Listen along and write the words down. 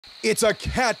It's a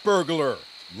cat burglar,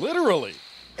 literally.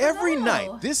 Every Oh.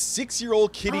 night, this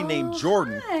 6-year-old kitty named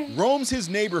Jordan roams his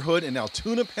neighborhood in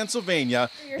Altoona, Pennsylvania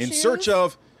in search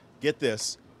of, get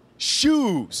this,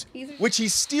 shoes, which he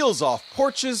steals off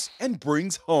porches and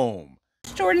brings home.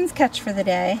 Jordan's catch for the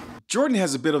day. Jordan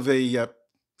has a bit of a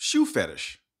shoe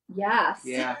fetish. Yes.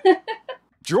 Yeah.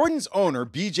 Jordan's owner,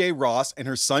 BJ Ross, and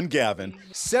her son Gavin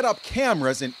set up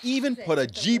cameras and even put a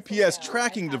GPS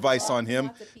tracking device on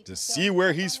him to see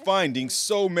where he's finding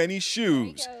so many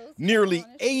shoes. Nearly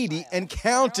 80 and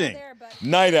counting.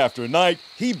 Night after night,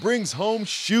 he brings home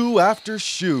shoe after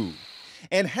shoe.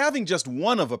 And having just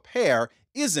one of a pair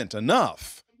isn't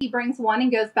enough. He brings one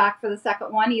and goes back for the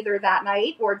second one either that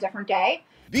night or a different day.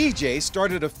 BJ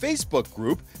started a Facebook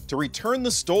group to return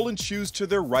the stolen shoes to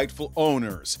their rightful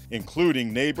owners,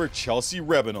 including neighbor Chelsea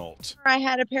Rebinault. I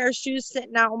had a pair of shoes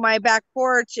sitting out on my back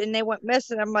porch and they went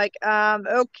missing. I'm like,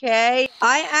 okay.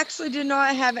 I actually did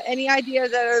not have any idea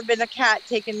that there had been a cat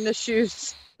taking the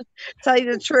shoes. Tell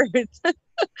you the truth.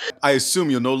 I assume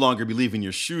you'll no longer be leaving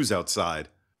your shoes outside.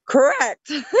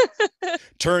 Correct.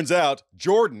 Turns out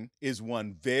Jordan is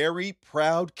one very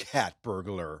proud cat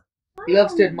burglar. He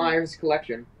loves to admire his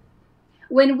collection.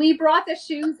 When we brought the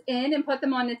shoes in and put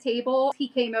them on the table, he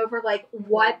came over like,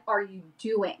 what are you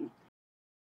doing?